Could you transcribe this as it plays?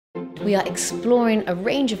We are exploring a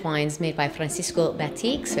range of wines made by Francisco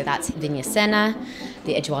Baettig, so that's Viña Seña,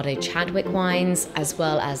 the Edoardo Chadwick wines, as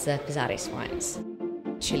well as the Pesares wines.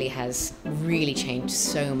 Chile has really changed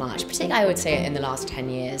so much, particularly I would say in the last 10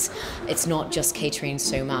 years. It's not just catering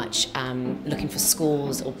so much, looking for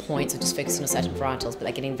scores or points or just focusing on certain varietals, but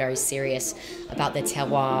they're getting very serious about their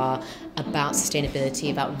terroir, about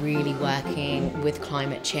sustainability, about really working with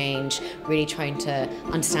climate change, really trying to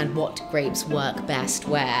understand what grapes work best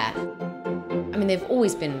where. I mean, they've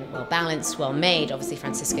always been well-balanced, well-made. Obviously,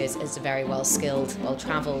 Francisco is a very well-skilled,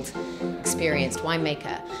 well-travelled, experienced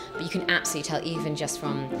winemaker. But you can absolutely tell, even just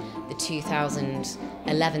from the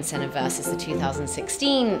 2011 Seña versus the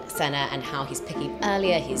 2016 Seña, and how he's picking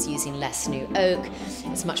earlier, he's using less new oak.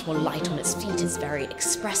 It's much more light on its feet, it's very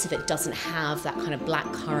expressive. It doesn't have that kind of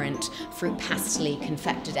blackcurrant, fruit pastel-y,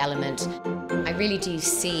 confected element. I really do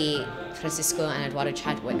see Francisco and Edoardo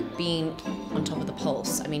Chadwick being on top of the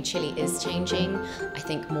pulse. I mean, Chile is changing. I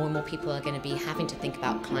think more and more people are going to be having to think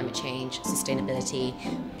about climate change, sustainability,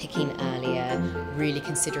 picking earlier, really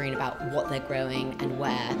considering about what they're growing and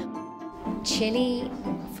where. Chile,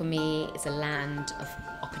 for me, is a land of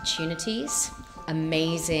opportunities,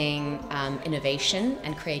 amazing innovation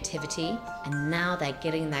and creativity, and now they're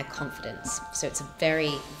getting their confidence. So it's a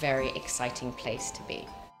very, very exciting place to be.